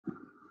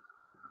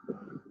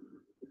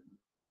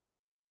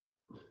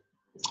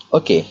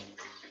Okay,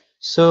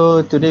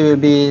 so today will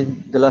be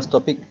the last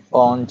topic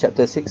on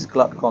chapter 6,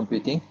 cloud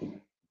computing.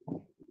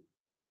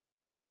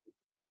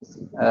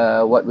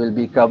 What will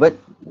be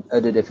covered?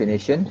 The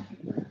definition.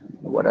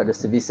 What are the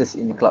services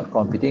in cloud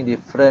computing?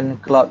 Different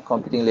cloud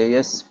computing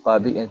layers,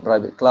 public and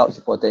private clouds,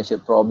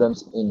 potential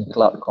problems in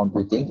cloud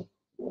computing,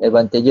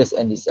 advantages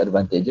and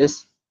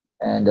disadvantages.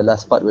 And the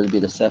last part will be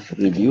the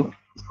self-review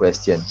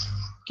question.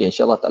 Okay,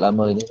 insyaAllah tak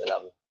lama ini,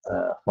 dalam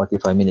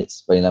 45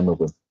 minutes, paling lama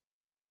pun.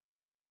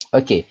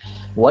 Okay,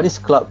 what is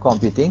cloud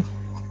computing?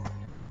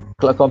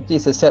 Cloud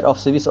computing is a set of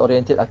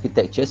service-oriented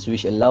architectures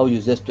which allow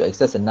users to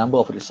access a number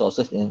of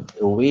resources in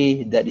a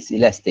way that is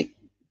elastic,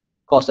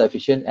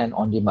 cost-efficient and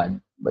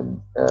on-demand. But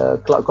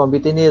cloud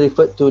computing ni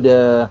referred to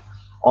the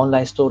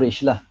online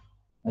storage lah.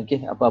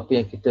 Okay,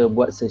 apa-apa yang kita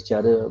buat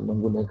secara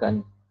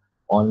menggunakan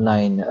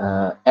online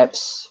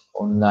apps,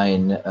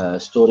 online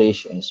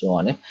storage and so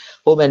on.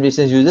 Home and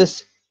business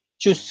users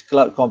choose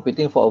cloud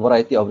computing for a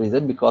variety of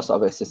reasons because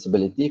of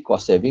accessibility,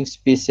 cost saving,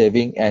 space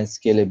saving and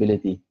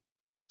scalability.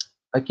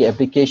 Okay,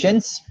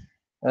 applications,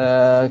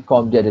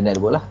 dia ada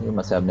network lah. You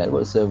must have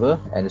network server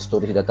and the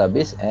storage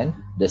database and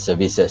the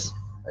services.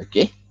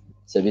 Okay,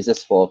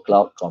 services for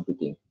cloud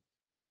computing.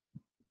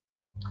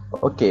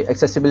 Okay,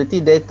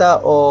 accessibility,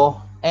 data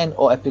or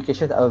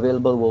applications are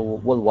available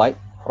worldwide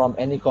from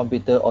any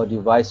computer or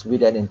device with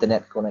an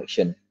internet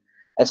connection.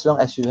 As long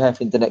as you have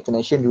internet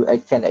connection, you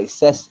can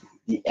access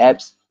the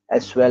apps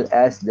as well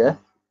as the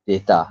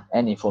data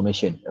and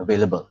information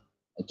available.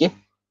 Okay.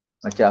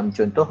 Macam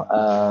contoh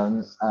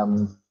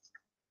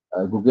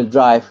Google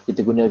Drive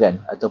kita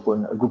gunakan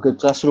ataupun Google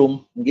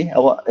Classroom. Okay,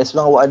 awak as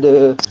long awak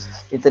ada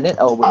internet,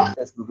 awak boleh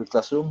access Google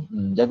Classroom.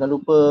 Jangan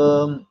lupa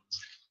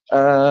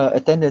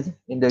attendance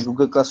in the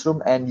Google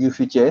Classroom and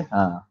U-Future.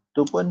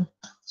 Tu pun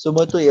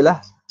semua tu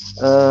ialah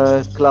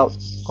cloud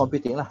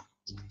computing lah.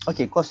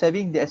 Okay, cost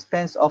saving, the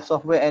expense of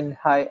software and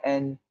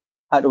high-end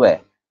hardware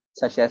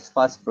such as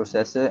fast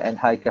processor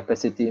and high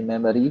capacity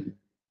memory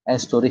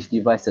and storage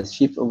devices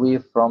shift away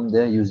from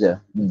the user.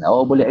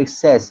 Awak boleh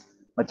access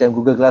macam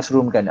Google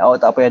Classroom kan,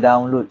 awak tak payah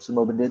download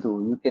semua benda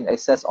tu, you can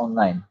access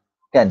online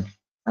kan.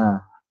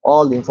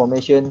 All the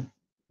information,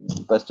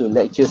 lepas tu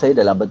lecture saya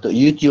dalam bentuk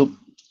YouTube,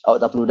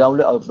 awak tak perlu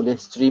download, awak boleh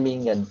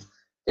streaming kan,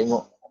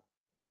 tengok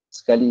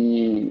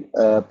sekali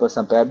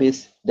sampai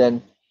habis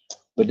dan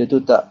benda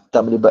tu tak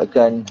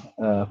melibatkan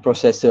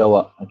processor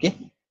awak. Okay,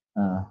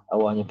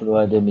 awak hanya perlu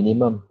ada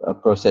minimum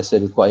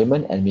processor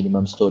requirement and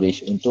minimum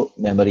storage untuk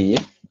memory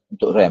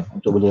untuk RAM,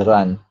 untuk boleh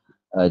run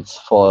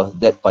for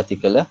that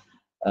particular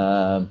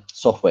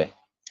software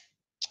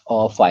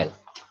or file.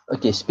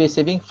 Okay, space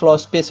saving, floor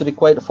space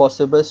required for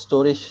servers,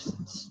 storage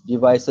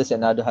devices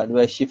and other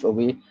hardware shift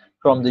away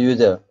from the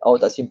user.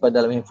 Awak tak simpan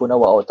dalam handphone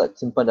awak, awak tak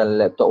simpan dalam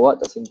laptop awak,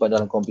 tak simpan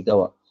dalam komputer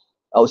awak.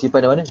 Awak simpan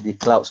di mana? Di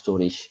cloud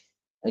storage.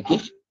 Okay,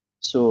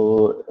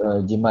 so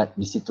jimat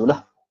di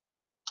situlah.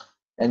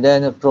 And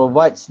then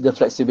provides the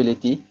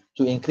flexibility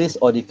to increase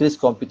or decrease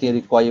computing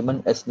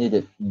requirement as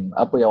needed.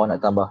 Apa yang awak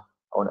nak tambah?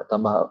 Awak nak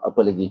tambah apa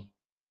lagi?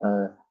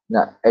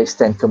 Nak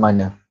extend ke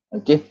mana?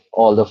 Okay,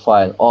 all the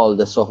file, all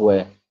the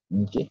software,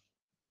 okay,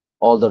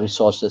 all the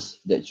resources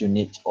that you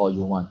need or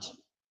you want.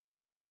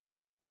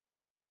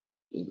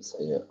 Okay,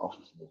 saya off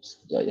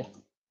sekejap ya,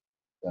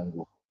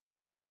 ganggu.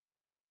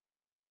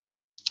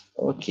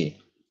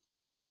 Okay.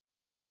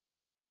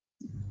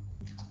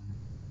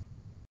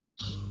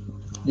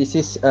 This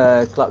is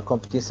cloud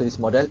computing service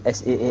model,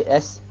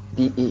 SaaS,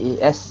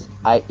 PaaS,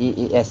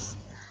 IaaS.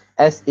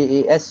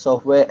 SaaS,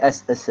 software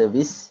as a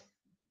service.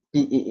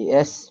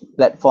 PaaS,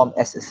 platform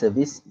as a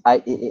service.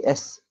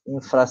 IaaS,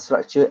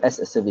 infrastructure as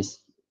a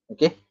service.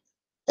 Okay.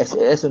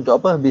 SaaS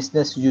untuk apa?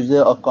 Business,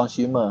 user or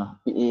consumer.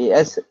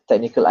 PaaS,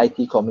 technical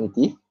IT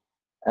community.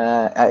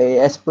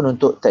 IaaS pun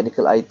untuk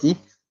technical IT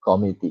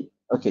community.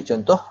 Okay,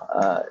 contoh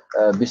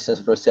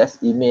business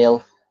process, email,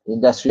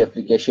 industry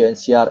application,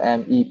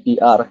 CRM,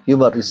 EPR,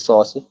 human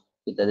resource.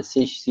 Kita ada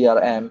Sage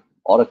CRM,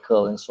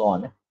 Oracle and so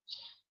on.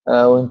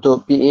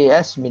 Untuk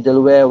PaaS,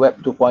 middleware,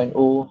 web 2.0,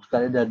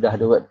 sekarang dah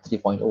ada web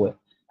 3.0.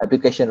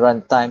 Application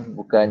runtime,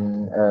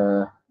 bukan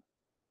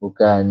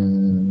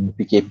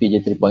PKP je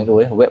 3.0.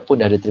 Web pun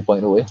dah ada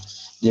 3.0.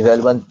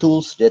 Development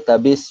tools,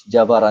 database,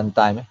 Java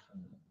runtime.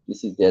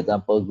 This is the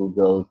example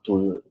Google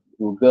tool,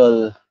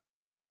 Google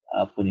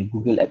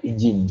App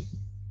Engine.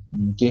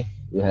 Okay,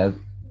 we have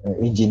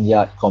Engine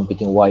Yard,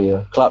 Computing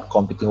Wire, Cloud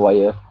Computing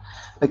Wire.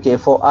 Okay,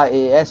 for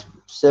IaaS,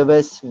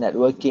 service,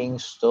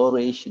 networking,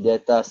 storage,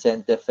 data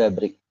center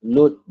fabric,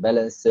 load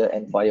balancer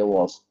and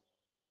firewalls.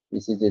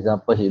 This is the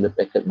example Hewlett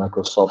Packard,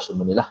 Microsoft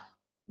semua ni lah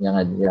yang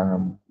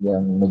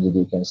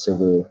menjadikan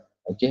server.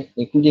 Okay,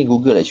 including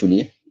Google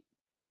actually.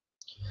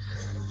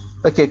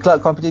 Okay, cloud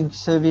computing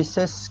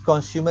services,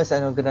 consumers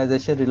and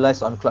organizations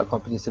relies on cloud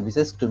computing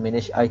services to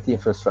manage IT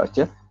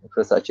infrastructure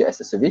as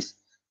a service,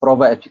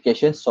 provide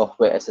applications,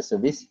 software as a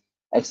service,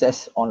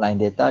 access online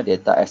data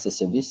as a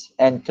service,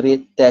 and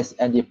create, test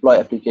and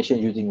deploy applications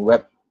using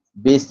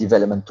web-based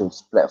development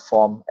tools,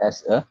 platform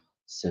as a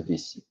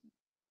service.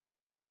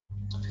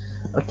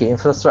 Okay,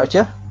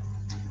 infrastructure.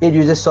 It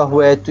uses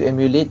software to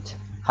emulate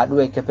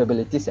hardware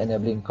capabilities,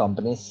 enabling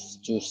companies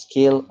to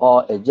scale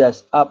or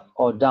adjust up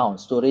or down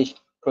storage,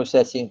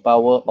 processing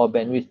power, or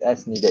bandwidth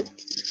as needed.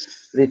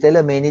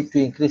 Retailer may need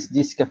to increase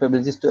these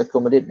capabilities to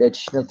accommodate the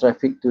additional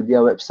traffic to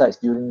their websites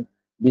during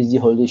busy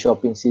holiday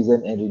shopping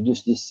season and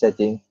reduce this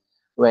setting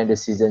when the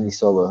season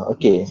is over.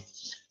 Okay,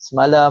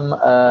 semalam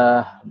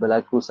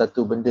berlaku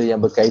satu benda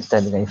yang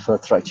berkaitan dengan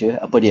infrastructure.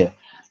 Apa dia?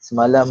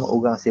 Semalam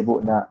orang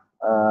sibuk nak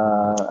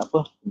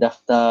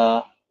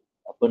daftar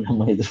apa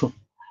nama itu?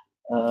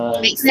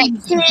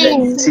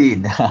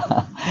 Vaksin.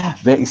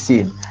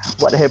 Vaksin.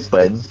 What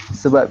happened?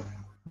 Sebab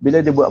bila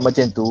dia buat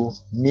macam tu,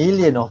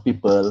 million of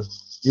people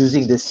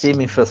using the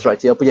same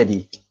infrastructure, apa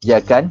jadi?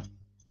 Dia akan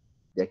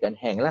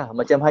hang lah.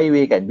 Macam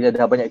highway kan, bila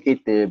dah banyak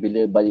kereta,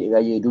 bila balik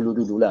raya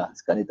dulu-dululah.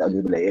 Sekarang ni tak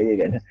boleh balik raya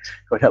kan.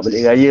 Kalau nak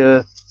balik raya,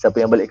 siapa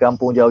yang balik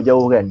kampung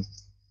jauh-jauh kan,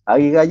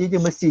 hari raya je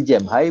mesti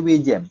jam, highway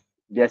jam.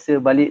 Biasa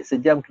balik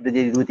sejam, kita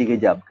jadi 2-3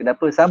 jam.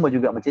 Kenapa? Sama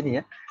juga macam ni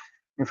ya.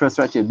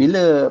 Infrastructure.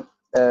 Bila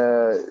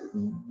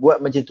buat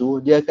macam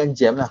tu, dia akan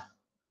jam lah.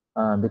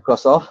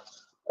 Because of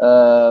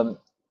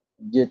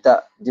dia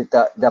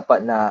tak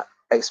dapat nak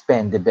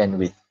expand the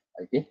bandwidth.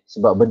 Okay?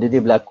 Sebab benda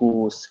dia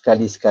berlaku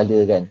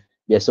sekali-sekala kan.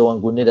 Biasa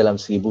orang guna dalam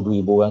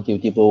 1,000-2,000 orang,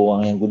 tiba-tiba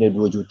orang yang guna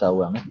 2 juta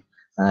orang.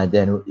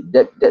 Then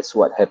that's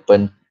what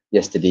happened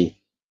yesterday.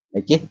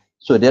 Okay?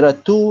 So there are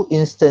two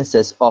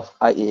instances of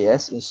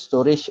IaaS, in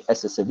storage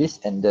as a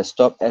service and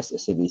desktop as a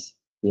service.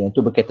 Yang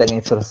tu berkaitan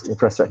dengan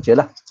infrastructure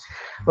lah.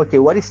 Okay,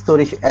 what is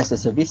storage as a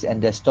service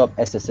and desktop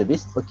as a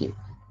service? Okay,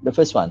 the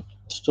first one,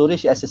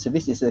 storage as a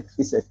service is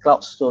a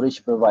cloud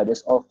storage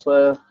providers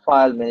offer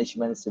file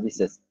management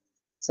services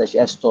such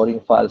as storing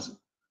files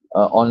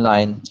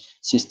online,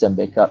 system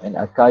backup and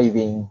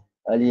archiving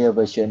earlier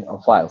version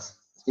of files.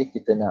 Okay,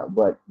 kita nak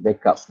buat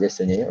backup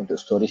biasanya untuk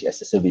storage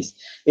as a service.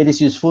 It is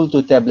useful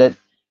to tablet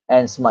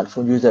and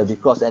smartphone user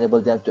because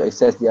enable them to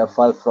access their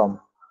file from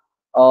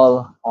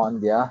all on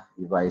their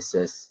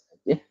devices.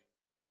 Okay,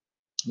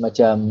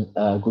 macam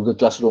Google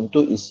Classroom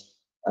tu is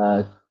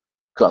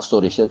cloud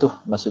storage lah tu.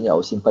 Maksudnya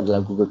awak simpan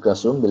dalam Google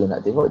Classroom, bila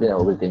nak tengok dia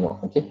nak boleh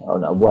tengok. Okay,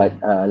 awak nak buat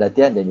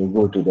latihan, then you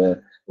go to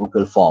the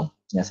Google Form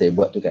yang saya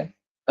buat tu kan.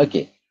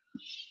 Okay,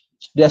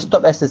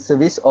 desktop as a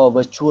service or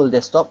virtual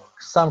desktop.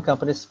 Some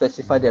companies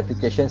specify the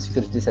application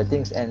security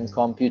settings and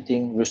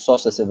computing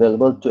resources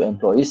available to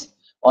employees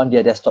on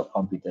their desktop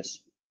computers.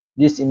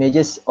 These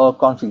images or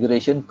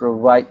configuration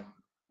provide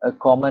a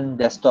common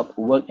desktop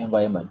work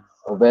environment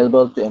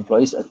available to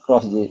employees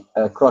across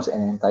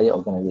an entire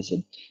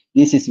organization.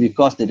 This is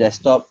because the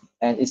desktop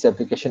and its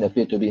application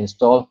appear to be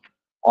installed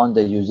on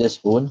the user's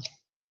own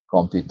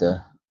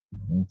computer.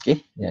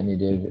 Okay, yang ni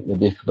dia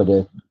lebih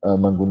kepada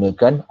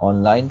menggunakan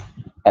online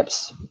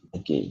apps.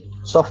 Okay,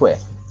 software.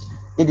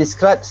 It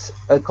describes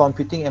a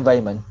computing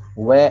environment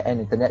where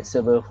an internet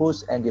server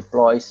hosts and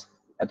deploys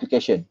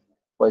application.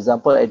 For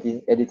example,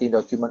 editing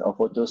document or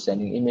photos,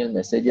 sending email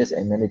messages,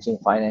 and managing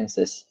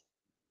finances.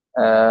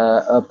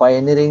 A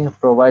pioneering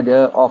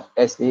provider of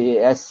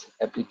SaaS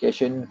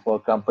application for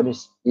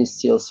companies is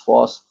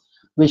Salesforce,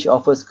 which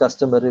offers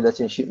customer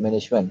relationship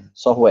management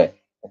software,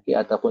 okay,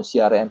 ataupun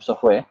CRM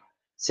software.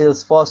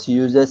 Salesforce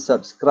users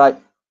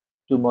subscribe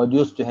to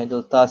modules to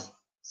handle tasks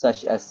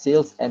such as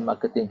sales and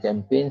marketing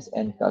campaigns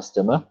and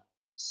customer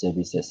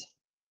services.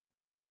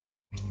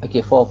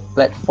 Okay, for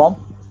platform,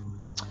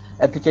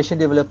 application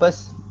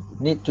developers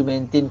need to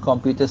maintain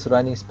computers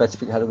running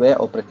specific hardware,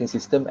 operating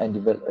system, and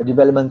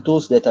development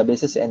tools,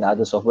 databases, and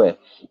other software.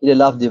 It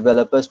allows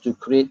developers to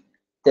create,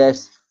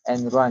 test,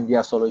 and run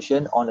their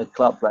solution on a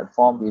cloud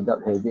platform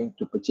without having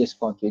to purchase,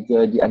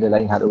 configure the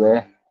underlying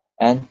hardware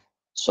and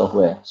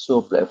software.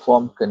 So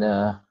platform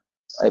kena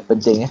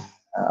penting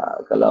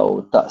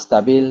kalau tak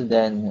stabil,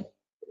 then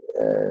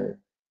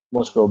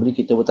most probably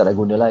kita pun tak nak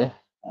guna lah ya.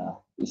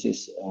 This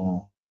is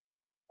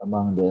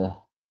among the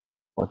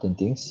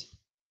important things.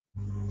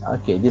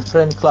 Okay,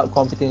 different cloud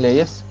computing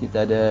layers.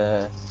 Kita ada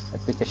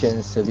application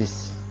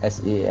service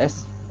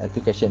SaaS,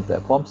 application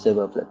platform,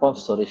 server platform,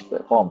 storage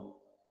platform.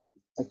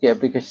 Okay,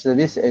 application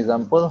service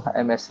example,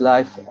 MS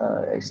Live,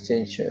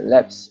 Exchange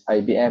Labs,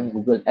 IBM,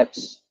 Google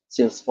Apps,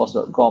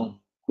 Salesforce.com,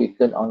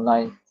 Quicken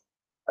Online,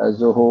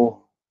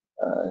 Zoho,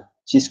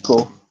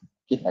 Cisco.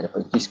 Okay, ada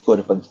panggil Cisco,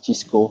 ada panggil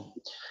Cisco.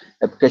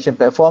 Application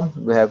platform,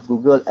 we have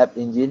Google App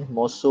Engine,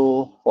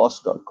 Mozo,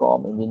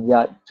 Force.com,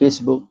 Vineyard,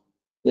 Facebook,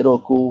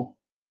 Heroku,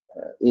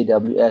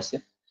 AWS.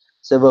 Ya.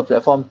 Server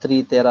platform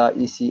 3 Tera,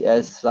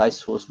 ECS, Slice,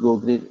 Host,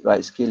 GoGrid,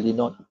 RightScale,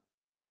 Linode.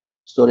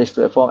 Storage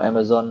platform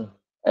Amazon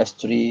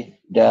S3,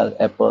 Dell,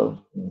 Apple.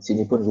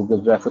 Sini pun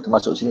Google Drive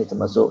termasuk sini,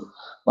 termasuk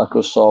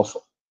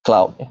Microsoft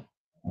Cloud.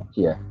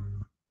 Ya.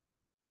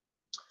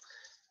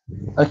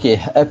 Okay,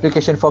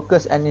 application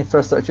focus and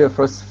infrastructure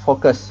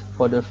focus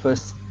for the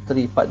first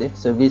 3 part.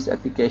 Service,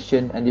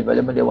 application, and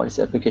development. They want is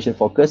application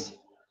focus.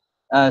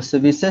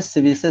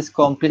 Services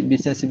complete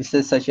business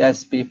services such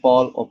as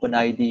PayPal,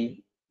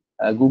 OpenID,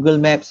 Google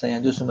Maps,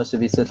 yang itu semua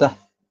services lah.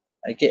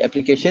 Okay,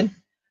 application,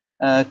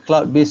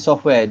 cloud-based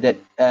software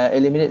that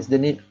eliminates the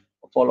need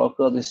for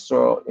local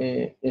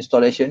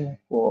installation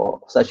for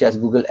such as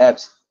Google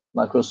Apps,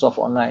 Microsoft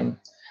Online.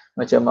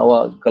 Macam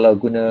awak kalau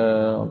guna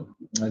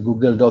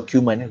Google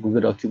Document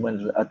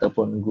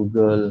ataupun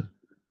Google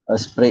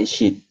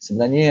spreadsheet.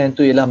 Sebenarnya yang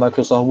tu ialah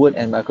Microsoft Word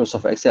and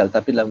Microsoft Excel,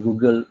 tapi dalam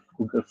Google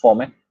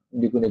Form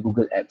dia guna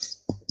Google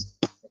Apps.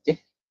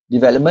 Okay.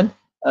 Development,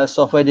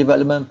 software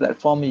development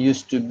platform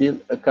used to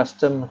build a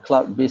custom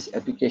cloud-based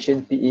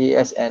application,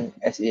 PaaS and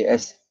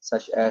SaaS,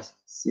 such as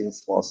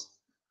Salesforce.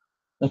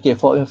 Okay,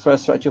 for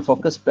infrastructure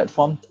focused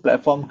platform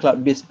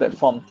cloud-based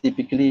platform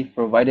typically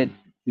provided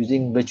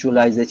using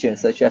virtualization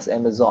such as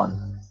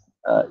Amazon,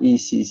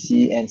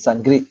 ECC and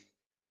SunGrid.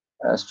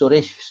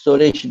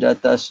 Storage,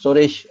 data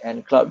storage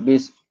and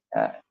cloud-based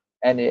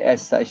NAS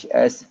such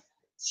as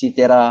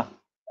Cetera,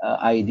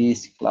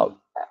 IDs, Cloud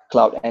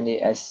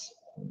NAS.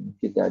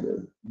 Kita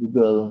ada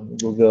Google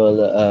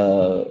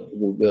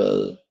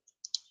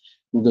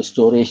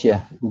Storage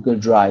ya,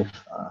 Google Drive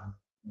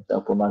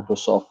ataupun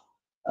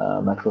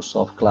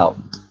Microsoft Cloud.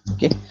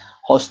 Okay.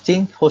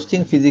 Hosting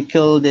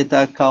physical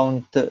data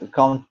count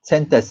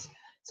centers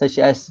such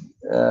as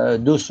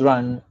those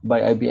run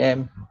by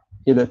IBM,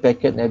 Hewlett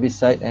Packard,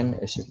 Navisite, and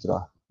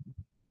etc.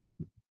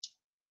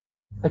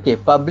 Okay,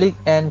 public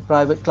and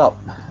private cloud.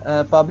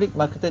 Public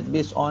marketed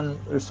based on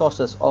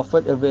resources,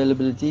 offered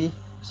availability,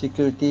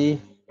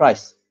 security,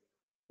 price,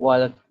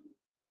 while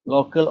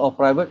local or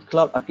private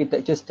cloud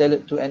architecture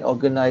tailored to an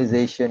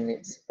organization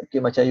needs. Okay,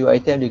 macam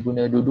UiTM dia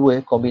guna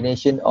dua-dua,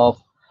 combination of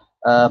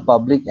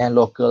public and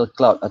local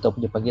cloud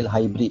ataupun dia panggil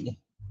hybrid ni.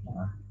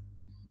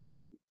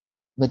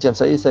 Macam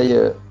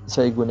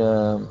saya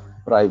guna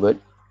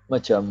private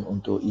macam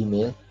untuk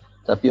email,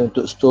 tapi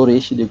untuk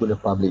storage dia guna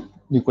public.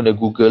 Dia guna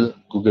Google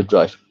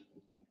Drive.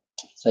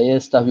 Saya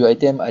staff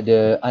UiTM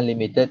ada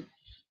unlimited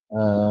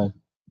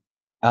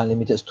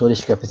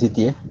storage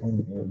capacity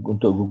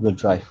untuk Google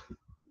Drive.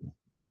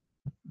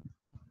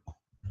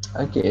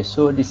 Okay,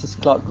 so this is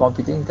cloud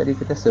computing. Tadi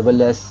kita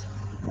serverless,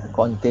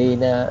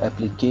 container,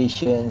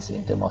 applications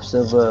in term of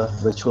server,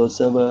 virtual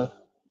server,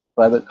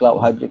 private cloud,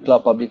 hybrid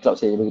cloud, public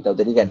cloud saya beritahu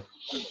tadi kan.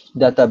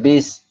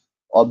 Database,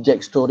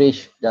 object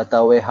storage,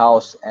 data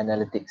warehouse,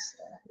 analytics.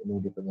 Ini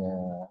dia punya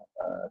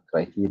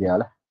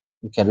kriteria lah.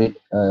 You can read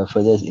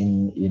further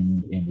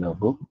in your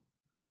book.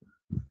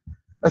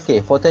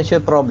 Okay, potential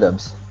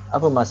problems.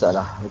 Apa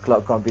masalah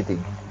cloud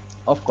computing?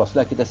 Of course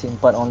lah kita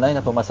simpan online,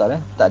 apa masalah?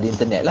 Tak ada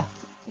internet lah.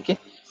 Okay,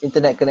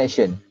 internet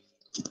connection.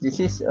 This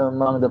is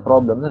among the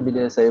problem lah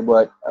bila saya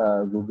buat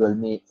Google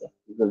Meet,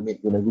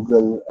 guna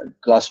Google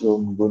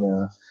Classroom,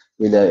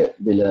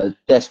 bila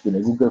test guna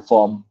Google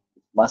Form.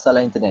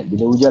 Masalah internet.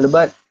 Bila hujan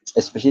lebat,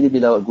 especially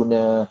bila awak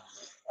guna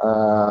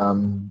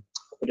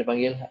apa dia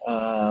panggil,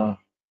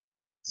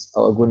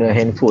 awak guna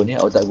handphone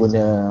awak tak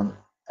guna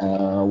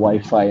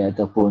Wi-Fi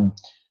ataupun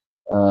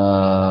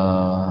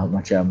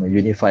macam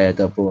Unify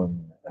ataupun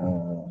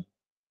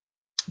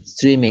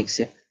Streamix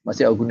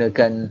Maksudnya awak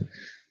gunakan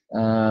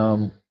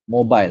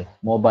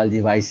mobile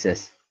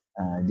devices.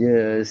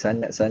 Dia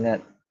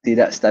sangat-sangat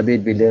tidak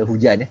stabil bila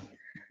hujan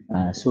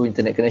so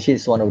internet connection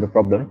is one of the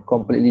problem,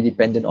 completely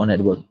dependent on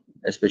network,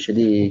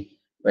 especially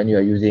when you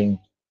are using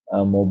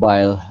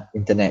mobile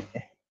internet.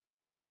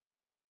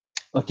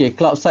 Okay,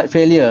 cloud site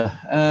failure,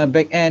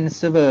 back-end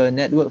server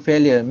network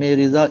failure may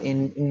result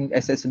in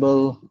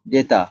inaccessible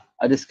data.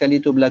 Ada sekali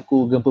tu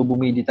berlaku gempa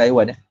bumi di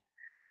Taiwan.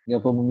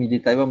 Gempa bumi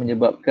di Taiwan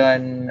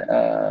menyebabkan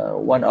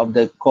one of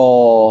the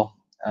core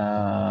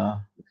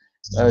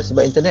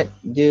sebab internet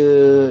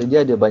dia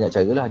ada banyak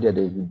cara lah. Dia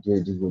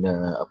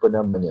guna apa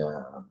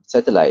namanya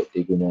satellite,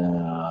 dia guna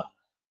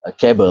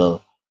kabel.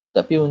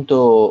 Tapi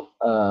untuk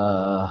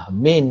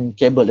main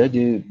kabel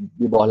dia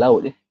di bawah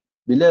laut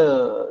bila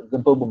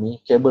gempa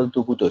bumi, kabel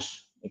tu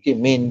putus. Okay,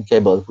 main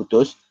kabel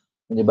putus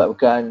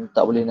menyebabkan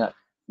tak boleh nak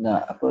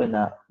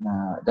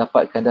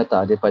dapatkan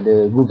data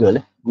daripada Google.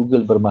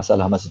 Google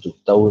bermasalah masa tu.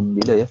 Tahun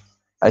bila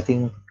I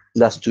think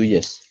last 2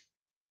 years.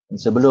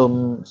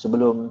 Sebelum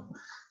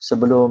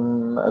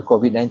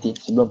COVID-19,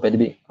 sebelum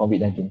pandemik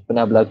COVID-19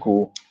 pernah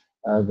berlaku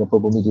gempa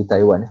bumi di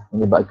Taiwan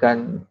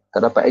menyebabkan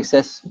tak dapat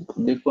akses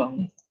lebih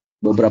kurang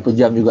beberapa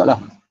jam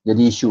jugalah.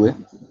 Jadi isu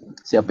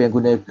siapa yang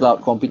guna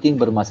cloud computing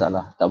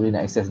bermasalah, tak boleh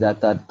nak akses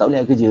data, tak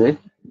boleh nak kerja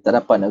tak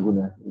dapat nak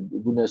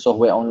guna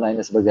software online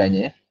dan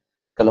sebagainya.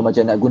 Kalau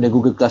macam nak guna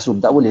Google Classroom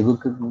tak boleh,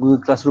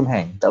 Google Classroom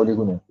hang, tak boleh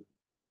guna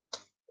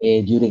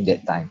during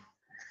that time.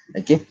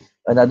 Okay,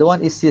 another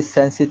one is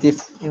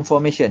sensitive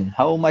information.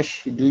 How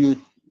much do you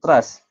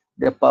trust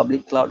the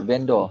public cloud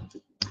vendor?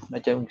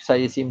 Macam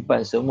saya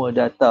simpan semua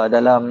data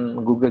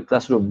dalam Google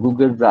Classroom,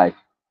 Google Drive.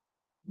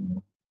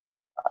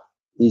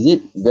 Is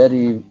it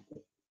very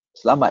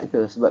selamat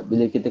ke? Sebab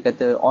bila kita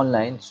kata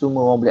online,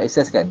 semua orang boleh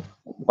akses kan.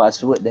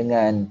 Password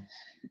dengan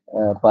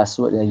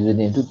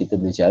username tu kita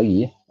boleh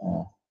cari.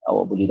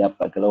 Awak boleh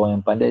dapat, kalau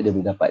orang yang pandai dia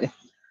boleh dapat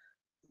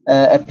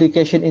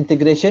application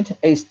integration,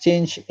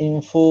 exchange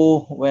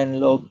info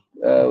when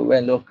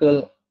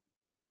local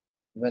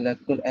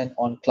and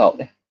on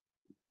cloud.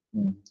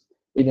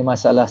 Ini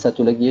masalah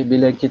satu lagi,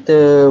 bila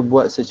kita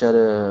buat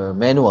secara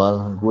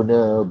manual,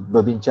 guna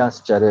berbincang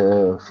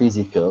secara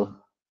fizikal,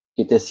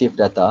 kita save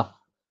data,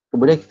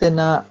 kemudian kita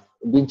nak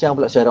bincang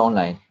pula secara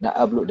online, nak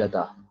upload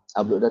data.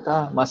 Upload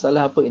data,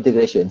 masalah apa?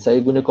 Integration.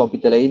 Saya guna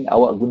komputer lain,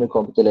 awak guna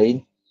komputer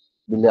lain,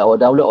 bila awak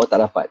download awak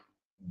tak dapat.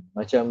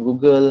 Macam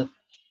Google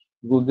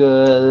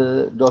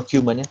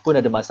document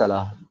pun ada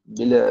masalah.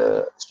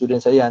 Bila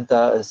student saya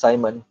hantar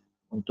assignment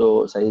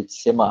untuk saya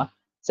semak,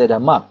 saya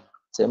dah mark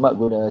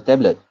guna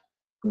tablet.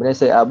 Kemudian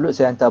saya upload,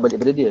 saya hantar balik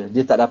pada dia.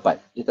 Dia tak dapat.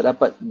 Dia tak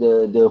dapat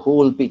the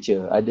whole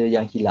picture. Ada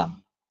yang hilang.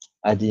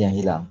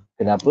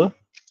 Kenapa?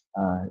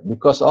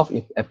 Because of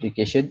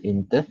application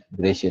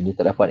integration. Dia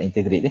tak dapat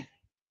integrate.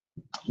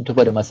 Itu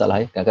pada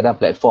masalah. Kadang-kadang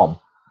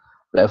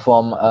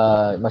platform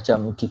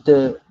macam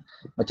kita,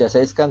 macam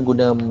saya sekarang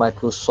guna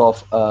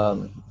Microsoft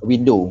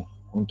Windows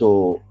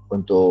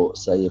untuk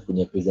saya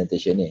punya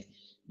presentation ni.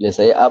 Bila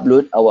saya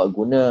upload, awak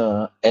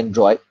guna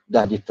Android,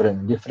 dah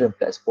different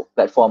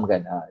platform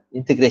kan.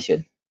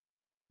 Integration.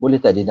 Boleh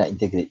tak dia nak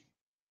integrate?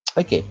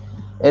 Okay.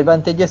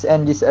 Advantages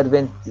and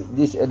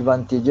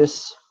disadvantages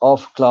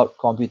of cloud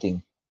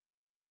computing.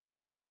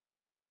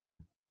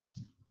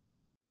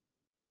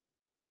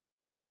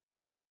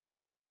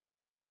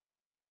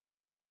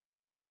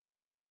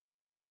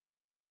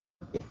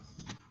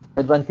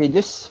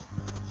 Advantages,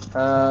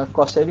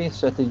 cost saving,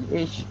 strategic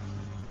edge,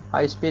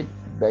 high speed,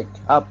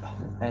 backup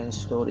and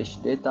storage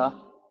data,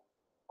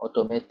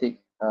 automatic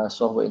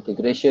software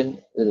integration,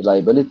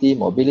 reliability,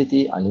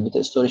 mobility,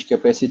 unlimited storage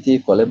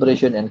capacity,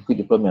 collaboration and quick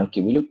deployment.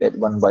 Okay, we look at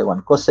one by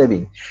one. Cost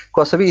saving.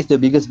 Cost saving is the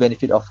biggest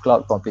benefit of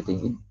cloud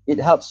computing. It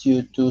helps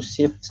you to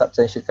save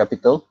substantial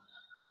capital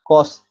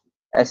cost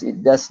as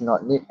it does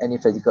not need any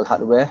physical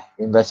hardware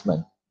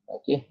investment.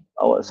 Okay,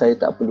 saya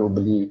tak perlu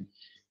beli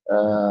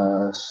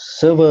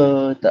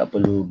server, tak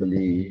perlu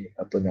beli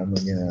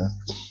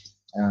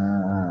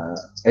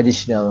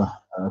additional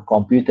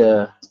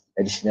computer,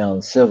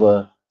 additional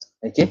server,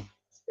 okay,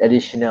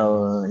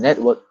 additional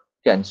network,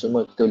 kan,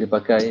 semua kita boleh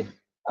pakai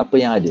apa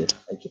yang ada.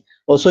 Okay.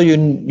 Also you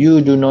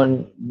do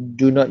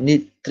not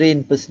need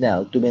trained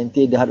personnel to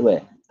maintain the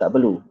hardware. Tak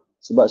perlu,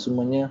 sebab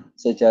semuanya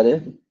secara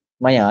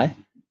maya.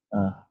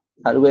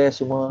 Hardware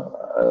semua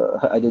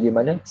ada di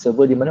mana,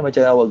 server di mana.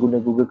 Macam awak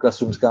guna Google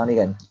Classroom sekarang ni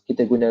kan,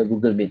 kita guna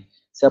Google Meet.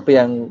 Siapa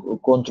yang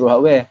control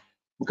hardware?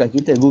 Bukan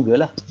kita,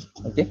 Google lah.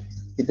 Okay,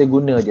 kita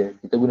guna je,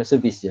 kita guna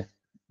service je.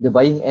 The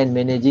buying and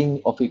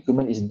managing of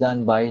equipment is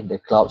done by the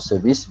cloud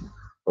service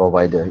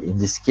provider. In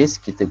this case,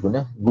 kita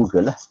guna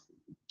Google lah,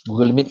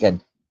 Google Meet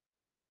kan.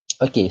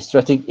 Okay,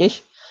 strategic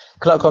edge.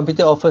 Cloud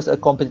computing offers a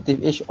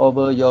competitive edge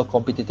over your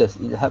competitors.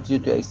 It helps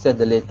you to access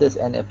the latest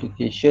and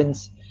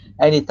applications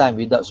anytime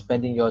without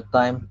spending your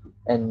time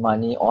and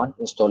money on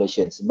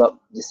installation. Sebab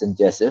dia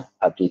sentiasa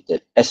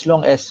updated. As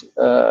long as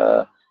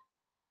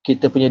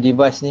kita punya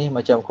device ni,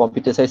 macam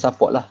komputer saya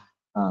support lah.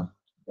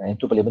 Yang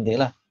itu paling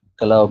penting lah.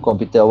 Kalau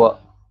komputer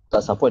awak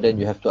tak support, then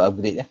you have to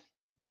upgrade ya.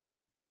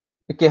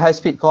 Okay, high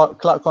speed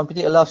cloud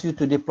computing allows you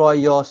to deploy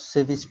your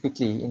service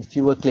quickly in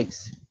fewer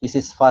clicks. This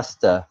is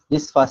faster.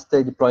 This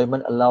faster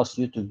deployment allows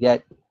you to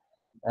get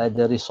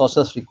the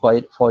resources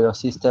required for your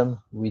system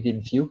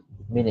within few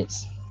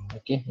minutes.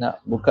 Okay,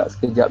 nak buka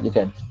sekejap je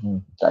kan.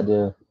 Tak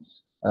ada,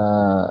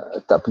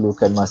 tak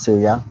perlukan masa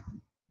yang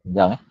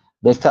panjang.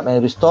 Backup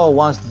and restore.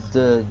 Once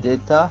the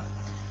data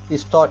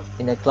is stored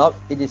in a cloud,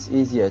 it is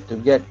easier to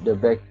get the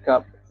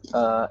backup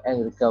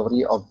and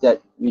recovery of that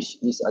which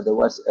is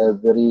otherwise a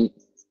very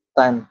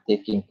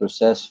time-taking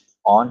process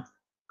on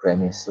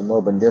premise.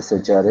 Semua benda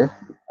secara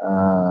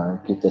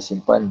kita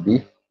simpan di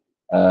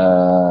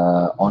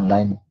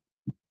online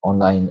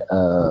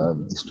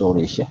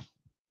storage ya.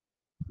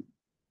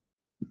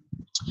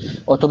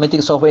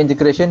 Automatic software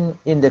integration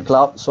in the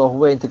cloud.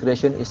 Software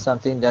integration is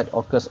something that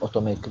occurs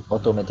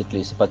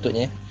automatically.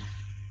 Sepatutnya,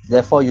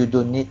 therefore you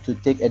don't need to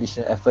take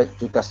additional effort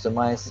to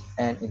customize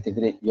and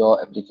integrate your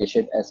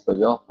application as per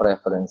your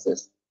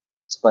preferences.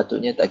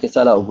 Sepatutnya tak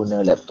kisahlah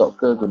guna laptop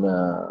ke,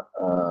 guna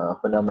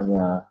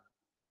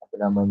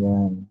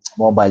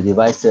mobile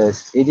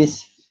devices, it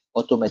is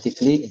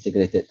automatically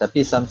integrated.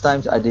 Tapi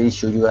sometimes ada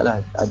issue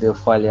jugalah, ada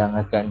file yang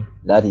akan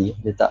lari,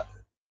 dia tak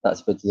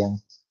seperti yang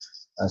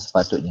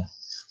sepatutnya.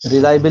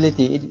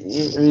 Reliability.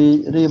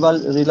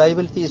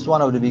 Reliability is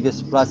one of the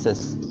biggest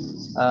pluses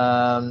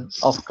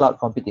of cloud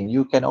computing.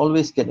 You can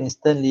always get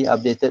instantly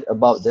updated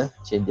about the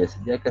changes.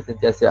 Dia akan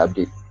sentiasa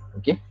update.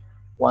 Okay.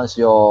 Once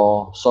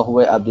your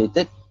software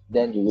updated,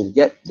 then you will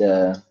get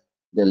the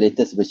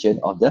latest version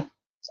of the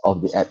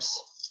apps.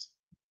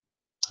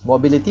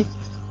 Mobility.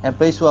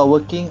 Employees who are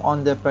working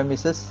on the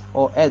premises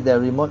or at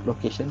their remote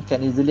location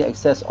can easily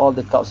access all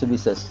the cloud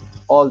services.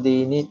 All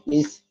they need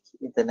is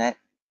internet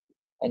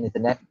and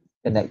internet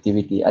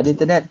connectivity. Ada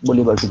internet,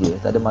 boleh buat kerja,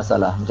 tak ada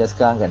masalah. Macam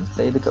sekarang kan,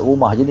 saya dekat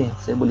rumah je ni,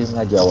 saya boleh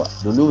mengajar awak.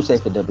 Dulu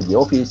saya kena pergi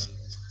office,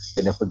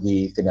 kena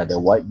ada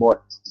whiteboard,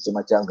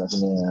 macam-macam kan,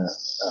 kena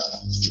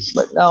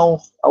but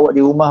now, awak di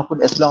rumah pun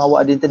as long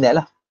awak ada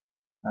internet lah.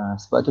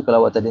 Sebab tu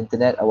kalau awak tak ada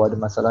internet, awak ada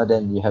masalah,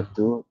 then you have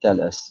to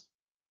tell us.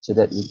 so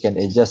that we can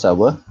adjust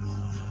our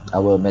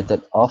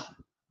method of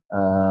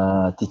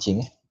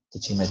teaching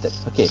method.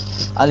 Okay,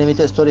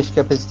 unlimited storage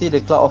capacity.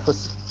 The cloud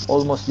offers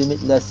almost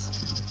limitless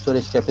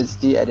storage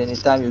capacity. At any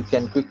time, you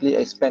can quickly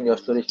expand your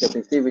storage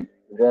capacity with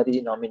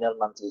very nominal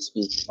monthly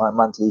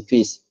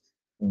fees.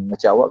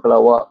 Macam awak, kalau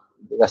awak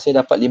rasa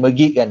dapat 5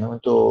 gig kan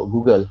untuk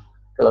Google,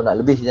 kalau nak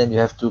lebih then you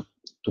have to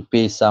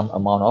pay some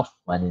amount of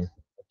money.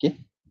 Okay,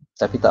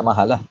 tapi tak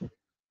mahal lah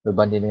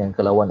berbanding dengan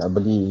kalau awak nak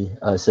beli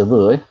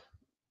server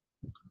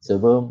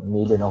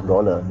million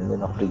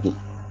of ringgit.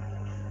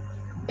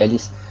 At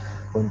least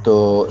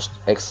untuk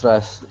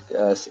extra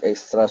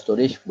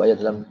storage bayar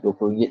dalam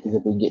RM20,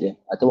 RM30 je,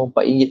 ataupun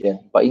RM4 je.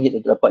 RM4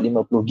 untuk dapat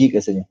 50 gig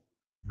rasanya,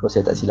 kalau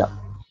saya tak silap.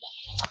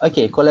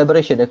 Okay,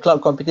 collaboration. The cloud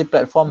computing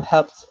platform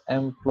helps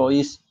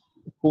employees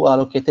who are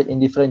located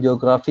in different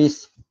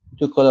geographies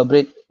to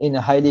collaborate in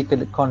a highly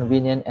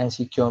convenient and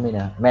secure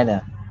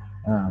manner.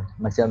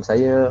 Macam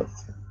saya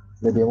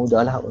lebih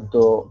mudah lah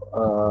untuk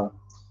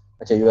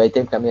macam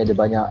UiTM kami ada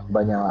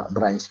banyak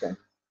branch kan.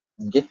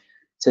 Okay.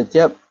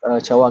 Setiap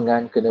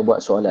cawangan kena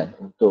buat soalan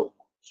untuk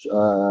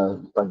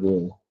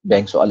panggil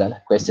bank soalan lah,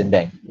 question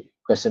bank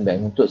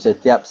untuk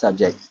setiap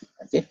subjek.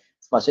 Okay.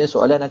 Maksudnya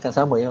soalan akan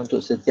sama ya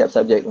untuk setiap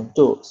subjek,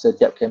 untuk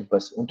setiap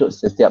kampus, untuk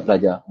setiap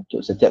pelajar, untuk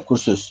setiap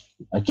kursus.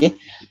 Okay.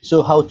 So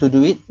how to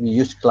do it? We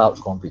use cloud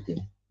computing.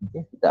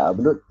 Okay. Kita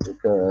upload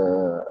ke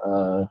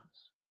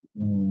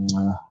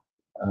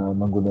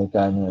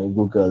menggunakan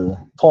Google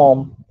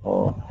Form,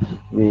 or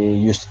we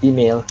use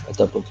email,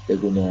 ataupun kita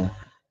guna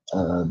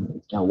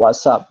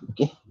WhatsApp,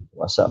 okay,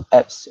 WhatsApp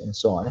apps and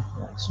so on.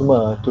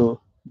 Semua tu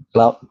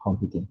cloud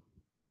computing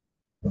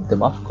in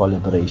terms of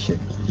collaboration.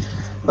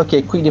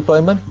 Okay, quick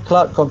deployment.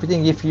 Cloud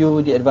computing give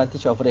you the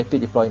advantage of rapid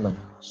deployment.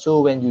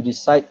 So when you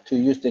decide to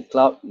use the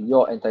cloud,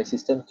 your entire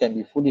system can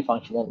be fully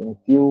functional in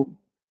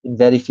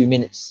very few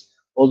minutes.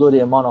 Although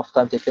the amount of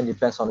time taken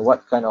depends on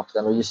what kind of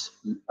technologies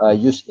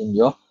used in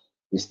your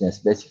business.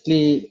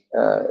 Basically,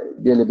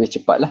 dia lebih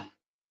cepat lah.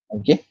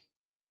 Okay,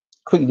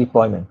 quick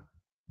deployment.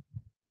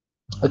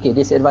 Okay,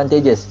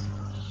 disadvantages.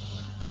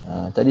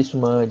 Tadi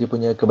semua dia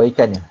punya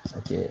kebaikannya.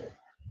 Okay,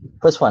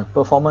 first one,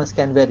 performance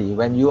can vary.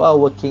 When you are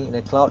working in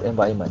a cloud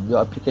environment, your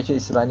application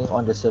is running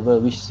on the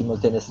server which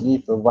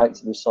simultaneously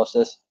provides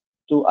resources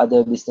to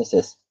other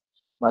businesses.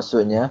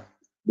 Maksudnya,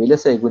 bila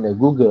saya guna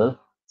Google,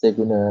 kita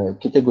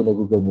guna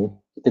Google Meet,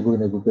 kita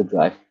guna Google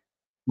Drive,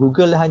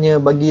 Google hanya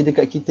bagi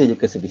dekat kita je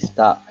ke servis?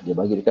 Tak, dia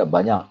bagi dekat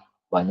banyak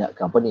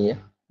company ya.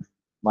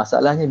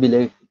 Masalahnya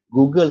bila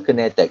Google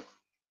kena attack,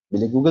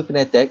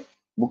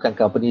 bukan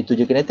company itu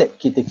je kena attack,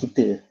 kita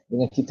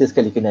dengan kita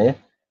sekali kena ya.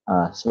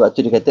 Sebab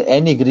tu dia kata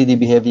any greedy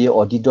behavior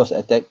or DDoS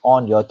attack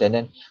on your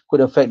tenant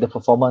could affect the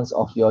performance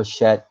of your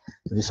shared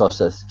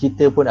resources.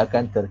 Kita pun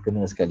akan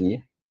terkena sekali ya.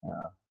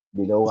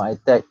 Bila orang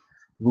attack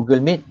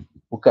Google Meet,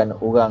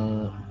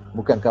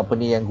 bukan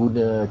company yang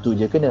guna tu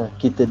je kena,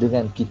 kita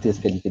dengan kita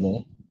sekali kena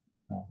ya.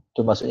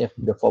 Itu maksudnya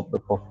the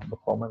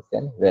performance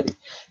kan vary.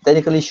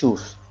 Technical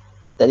issues,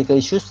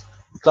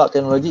 cloud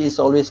technology is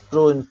always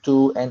prone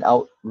to an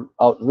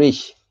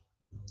outrage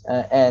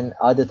and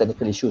other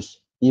technical issues.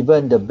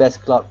 Even the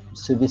best cloud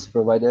service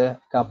provider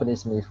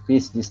companies may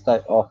face this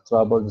type of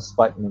trouble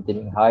despite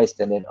maintaining high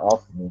standard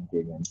of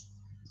maintenance.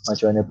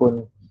 Macam mana pun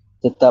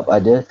tetap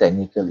ada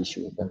technical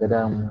issue.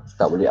 Kadang-kadang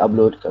tak boleh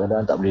upload,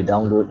 kadang-kadang tak boleh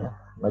download.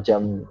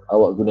 Macam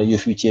awak guna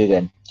UFuture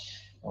kan,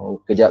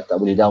 kejap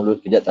tak boleh download,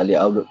 kejap tak boleh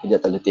upload,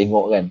 kejap tak boleh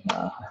tengok kan.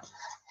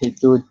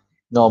 Itu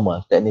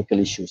normal technical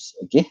issues.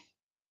 Okay,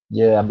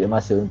 dia ambil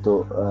masa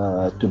untuk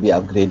to be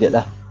upgraded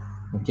lah.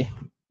 Okay,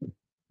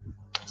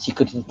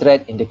 security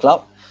threat in the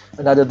cloud.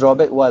 Another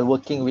drawback while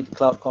working with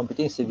cloud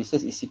computing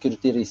services is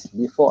security risk.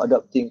 Before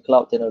adopting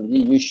cloud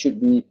technology, you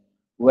should be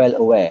well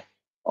aware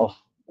of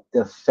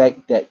the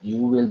fact that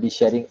you will be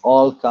sharing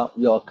all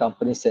your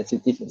company's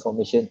sensitive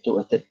information to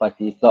a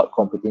third-party cloud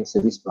computing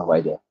service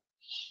provider.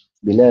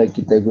 Bila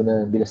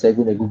saya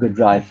guna Google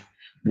Drive,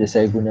 bila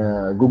saya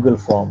guna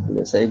Google Form,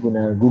 bila saya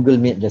guna Google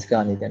Meet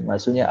sekarang ni kan,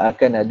 maksudnya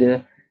akan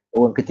ada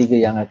orang ketiga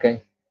yang akan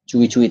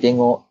curi-curi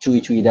tengok,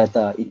 curi-curi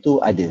data.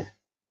 Itu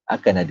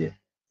akan ada.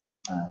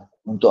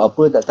 Untuk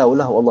apa tak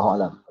tahulah,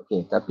 wallahualam.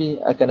 Okay, tapi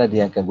akan ada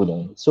yang akan guna.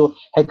 So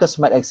hackers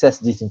might access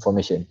this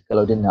information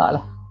kalau dia nak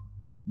lah.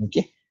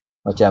 Okay,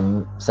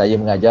 macam saya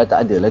mengajar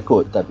tak ada lah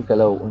kod, tapi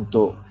kalau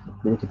untuk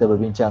bila kita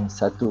berbincang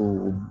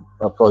satu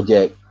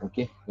projek,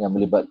 okay, yang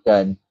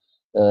melibatkan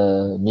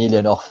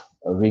million of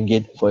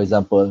ringgit for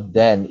example,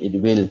 then it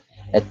will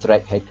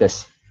attract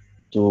hackers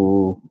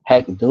to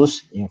hack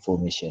those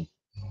information.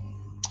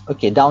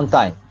 Okay,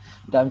 downtime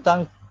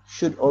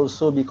should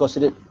also be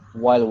considered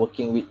while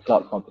working with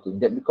cloud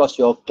computing. That because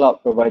your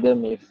cloud provider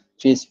may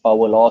face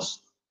power loss,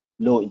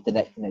 low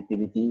internet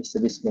connectivity,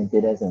 service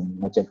maintenance,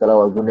 and macam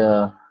kalau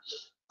guna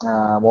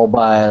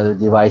mobile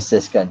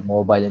devices kan,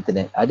 mobile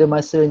internet, ada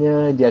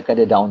masanya dia akan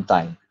ada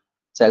downtime.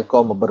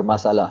 Celcom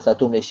bermasalah,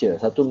 satu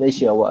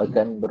Malaysia awak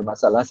akan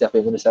bermasalah, siapa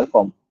yang guna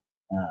Celcom.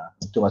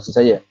 Itu maksud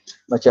saya.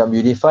 Macam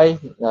Unify,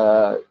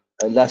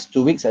 last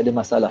 2 weeks ada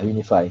masalah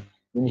Unify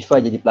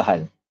jadi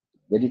perlahan.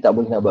 Jadi tak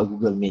boleh nak buat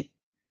Google Meet.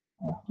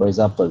 For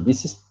example,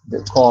 this is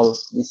call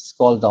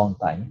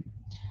downtime.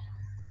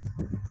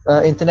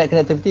 Internet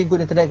connectivity,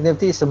 good internet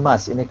connectivity is a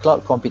must in a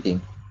cloud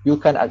computing. You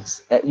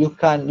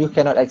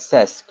cannot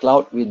access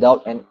cloud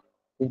without an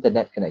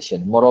internet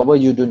connection. Moreover,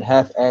 you don't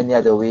have any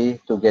other way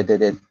to get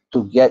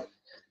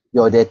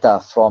your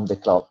data from the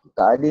cloud.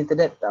 Tak ada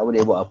internet, tak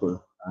boleh buat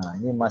apa.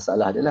 Ini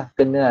masalah dia lah.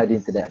 Kena ada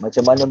internet.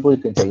 Macam mana pun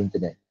kena cari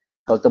internet.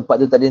 Kalau tempat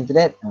tu tak ada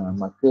internet,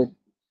 maka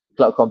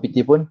cloud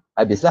computing pun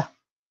habislah.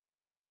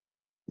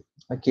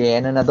 Okay,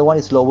 and another one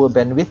is lower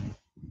bandwidth.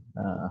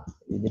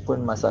 Ini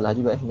pun masalah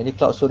juga. Many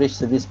cloud storage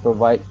service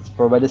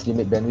providers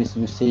limit bandwidth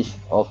usage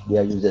of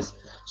their users.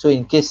 So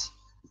in case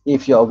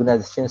if your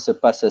organization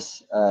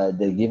surpasses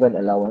the given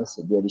allowance,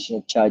 the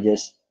additional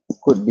charges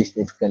could be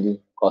significantly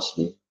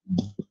costly.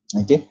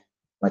 Okay,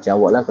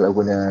 macam awak lah kalau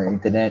guna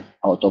internet,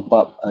 awak top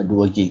up 2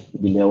 gig.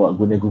 Bila awak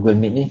guna Google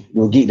Meet ni,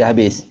 2 gig dah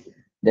habis.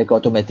 Dia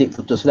akan automatic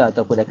putus lah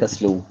ataupun dia akan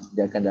slow.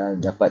 Dia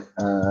akan dapat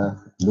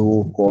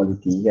low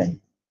quality kan.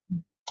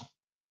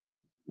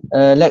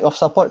 Lack of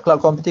support,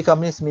 cloud computing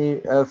companies may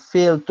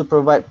fail to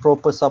provide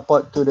proper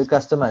support to the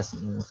customers.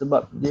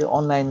 Sebab dia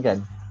online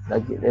kan.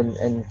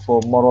 And for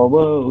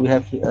moreover, we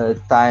have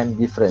time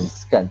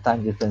difference kan,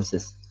 time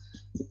differences.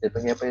 Kita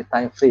panggil apa,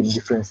 time frame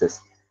differences.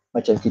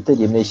 Macam kita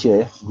di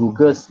Malaysia,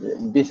 Google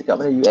base kat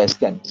mana, US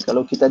kan.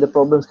 Kalau kita ada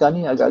problem sekarang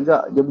ni,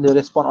 agak-agak dia boleh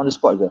respond on the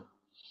spot ke?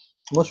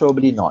 Most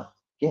probably not.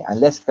 Okay,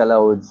 unless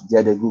kalau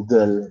dia ada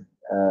Google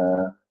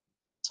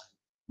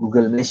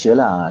Malaysia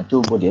lah,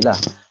 tu boleh lah.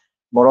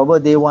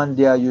 Moreover, they want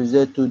their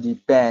user to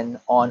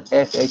depend on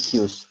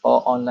FAQs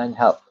or online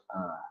help,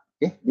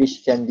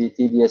 which can be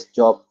tedious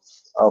job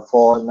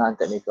for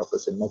non-technical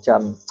person.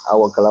 Macam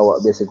kalau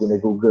awak biasa guna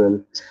Google,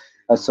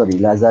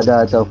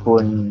 Lazada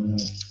ataupun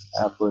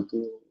apa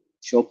tu,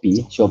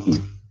 Shopee.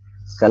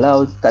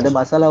 Kalau tak ada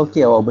masalah,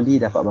 okey, awak beli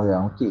dapat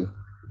barang, okey.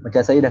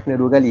 Macam saya dah kena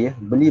 2 kali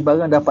beli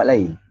barang dapat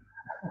lain.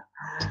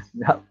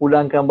 Nak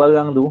pulangkan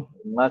barang tu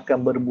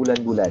makan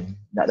berbulan-bulan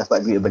nak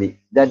dapat duit balik,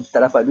 dan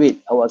tak dapat duit,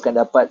 awak akan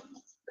dapat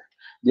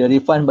dia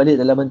refund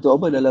balik dalam bentuk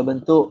apa? Dalam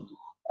bentuk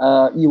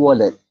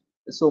e-wallet.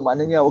 So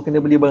maknanya awak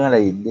kena beli barang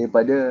lain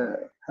daripada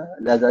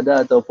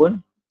Lazada ataupun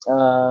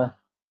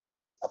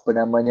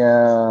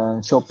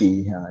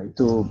Shopee.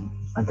 Itu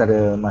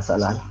antara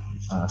masalah.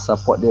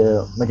 Support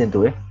dia macam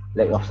tu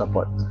lack of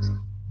support.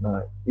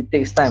 It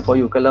takes time for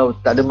you. Kalau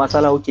tak ada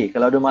masalah, okey.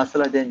 Kalau ada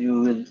masalah, then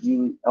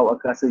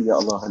awak akan rasa, ya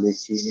Allah,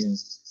 leceh ni.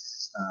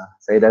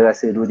 Saya dah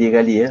rasa 2-3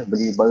 kali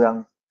beli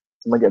barang.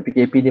 Semenjak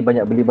PKP ni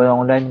banyak beli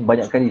barang online,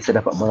 banyak kali saya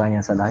dapat barang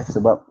yang salah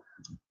sebab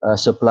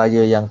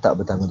supplier yang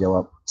tak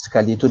bertanggungjawab.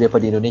 Sekali itu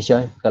daripada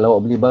Indonesia. Kalau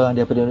awak beli barang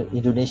daripada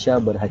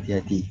Indonesia,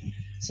 berhati-hati.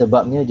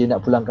 Sebabnya dia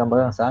nak pulangkan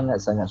barang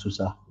sangat-sangat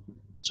susah.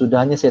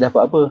 Sudahnya saya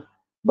dapat apa?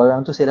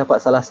 Barang tu saya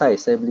dapat salah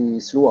saiz. Saya beli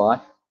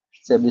seluar.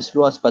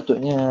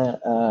 Sepatutnya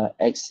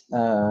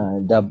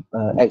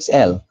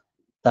XL.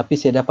 Tapi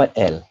saya dapat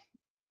L.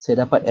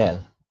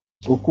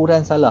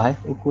 Ukuran salah.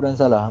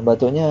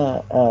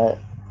 Patutnya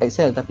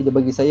XL tapi dia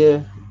bagi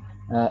saya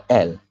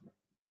L.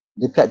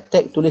 Dekat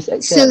tag tulis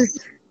XL.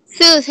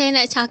 Sir, saya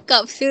nak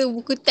cakap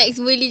buku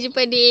teks beli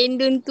daripada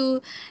Endon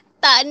tu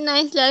tak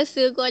nice lah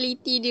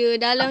quality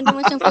dia. Dalam dia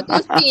macam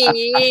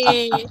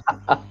photostate.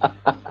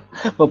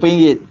 Berapa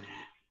ringgit?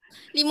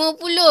 50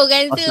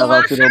 kan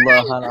mahal.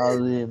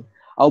 Astagfirullahalazim.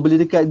 Awak beli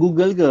dekat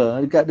Google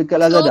ke? Dekat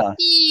Lazada?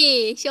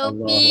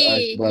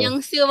 Shopee.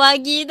 Yang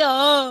bagi tu.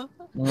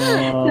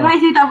 Sebab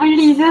saya tak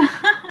beli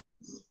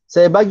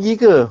Saya bagi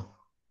ke?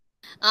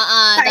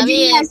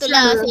 Tapi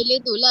itulah seller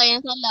tu lah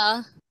yang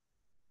salah.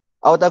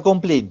 Awak tak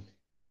komplain?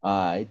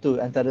 Itu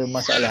antara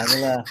masalahnya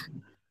lah.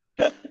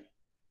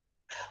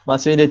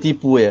 Maksudnya dia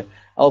tipu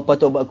Awak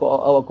patut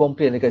awak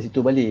komplain dekat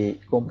situ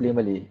balik. Komplain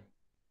balik.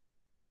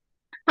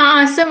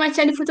 So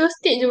macam ada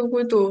photostate je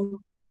buku tu.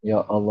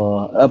 Ya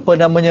Allah. Apa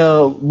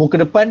namanya, muka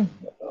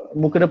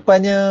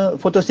depannya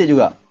photostate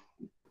juga?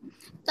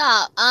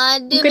 Tak,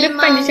 dia muka memang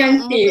depan dia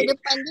cantik. Muka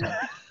depan dia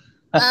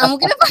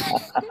muka depan.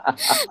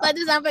 Lepas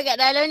tu sampai kat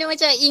dalam ni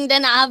macam ink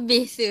dah nak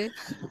habis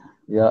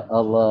Ya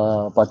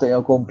Allah,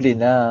 patutnya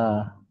komplain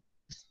lah.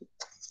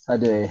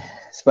 Aduh,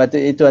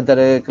 sepatutnya itu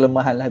antara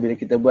kelemahan lah bila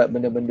kita buat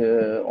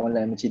benda-benda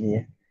online macam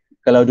ni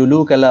Kalau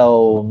dulu,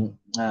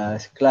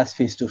 kelas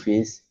face to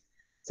face,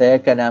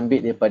 saya akan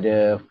ambil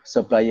daripada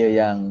supplier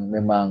yang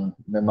memang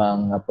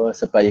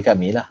supplier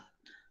kami lah.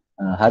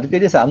 Harga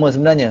dia sama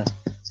sebenarnya.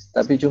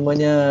 Tapi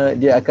cumanya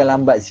dia akan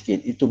lambat sikit.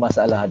 Itu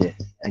masalah dia.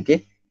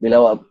 Okay? Bila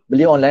awak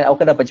beli online,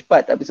 awak akan dapat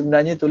cepat. Tapi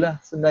sebenarnya itulah.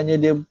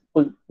 Sebenarnya dia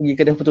pergi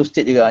kedai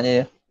photostate juga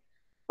hanya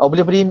Awak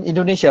boleh pergi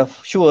Indonesia,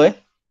 sure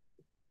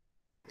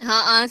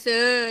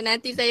sir.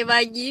 Nanti saya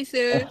bagi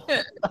sir.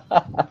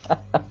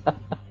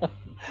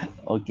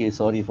 Okay,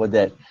 sorry for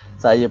that.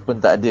 Saya pun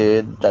tak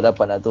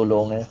dapat nak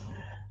tolong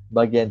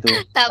bahagian tu.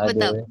 Tak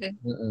apa.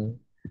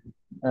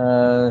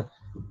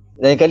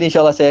 Lain kali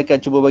insyaAllah saya akan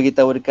cuba bagi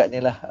tahu dekat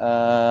ni lah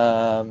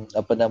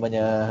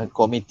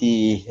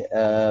komiti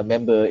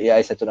member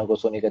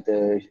AIS160 ni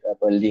kata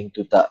link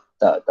tu tak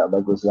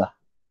bagus lah.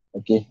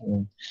 Okay.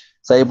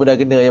 Saya pun dah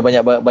kena ya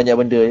banyak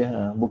benda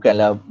ya.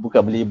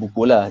 Bukan beli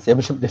buku lah. Saya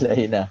benda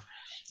lain lah.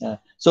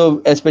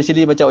 So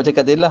especially macam awak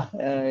cakap tadi lah,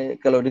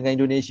 kalau dengan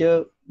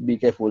Indonesia, be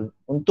careful.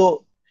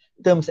 Untuk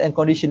terms and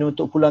condition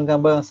untuk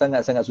pulangkan barang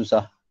sangat-sangat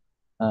susah.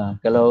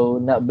 Kalau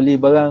nak beli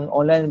barang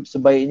online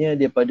sebaiknya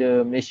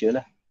daripada Malaysia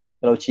lah.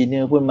 Kalau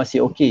China pun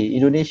masih okey.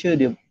 Indonesia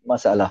dia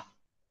masalah.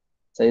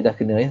 Saya dah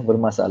kena ya,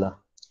 bermasalah.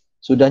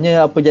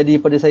 Sudahnya apa jadi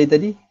pada saya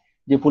tadi?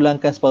 Dia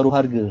pulangkan separuh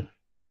harga.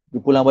 Dia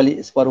pulang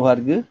balik separuh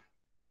harga.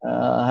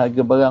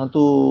 Harga barang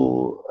tu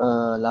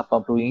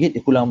RM80,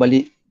 dia pulang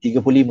balik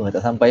 35,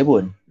 tak sampai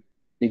pun.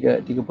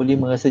 35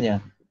 rasanya.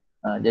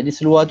 Jadi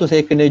seluar tu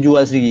saya kena jual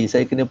sendiri.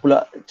 Saya kena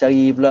pula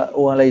cari pula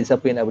orang lain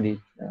siapa yang nak beli.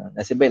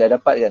 Nasib baiklah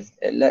dapat kan.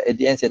 At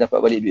the end saya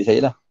dapat balik duit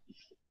saya lah.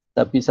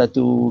 Tapi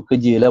satu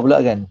kerja lah pula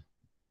kan.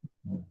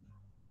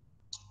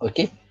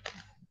 Okay.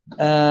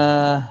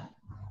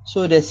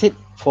 So that's it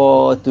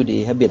for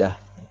today. Habis dah.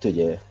 Itu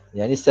je.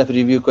 Yang ni self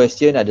review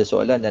question, ada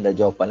soalan dan ada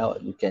jawapan lah.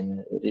 You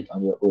can read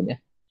on your own ya.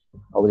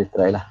 Awak boleh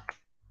try lah.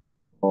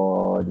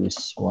 For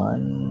this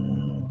one.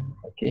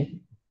 Okay.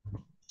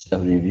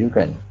 Self review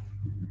kan.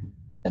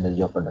 Dan ada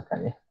jawapan dekat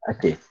ya.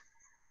 Okay.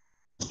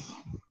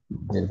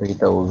 Dia bagi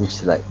tahu which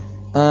slide.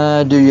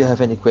 Do you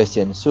have any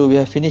question? So we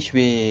have finished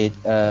with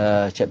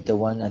chapter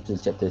 1 until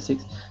chapter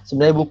 6.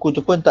 Sebenarnya buku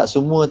tu pun tak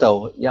semua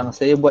tahu. Yang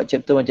saya buat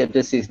chapter 1,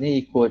 chapter 6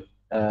 ni ikut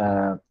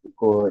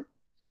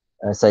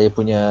saya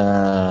punya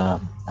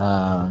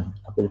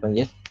apa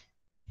dipanggil?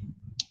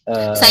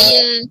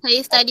 Saya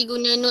study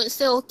guna notes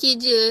saya okey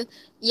je.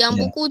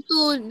 Yang buku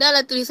tu dah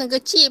lah tulisan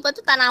kecil, lepas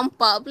tu tak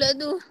nampak pula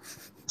tu.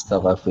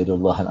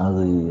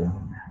 Astaghfirullahalazim.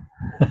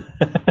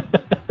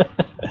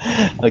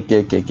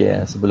 Okay.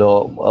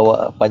 Sebelum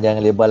awak panjang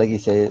lebar lagi,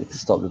 saya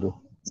stop dulu.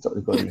 Stop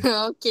recording.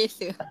 Okey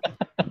sir.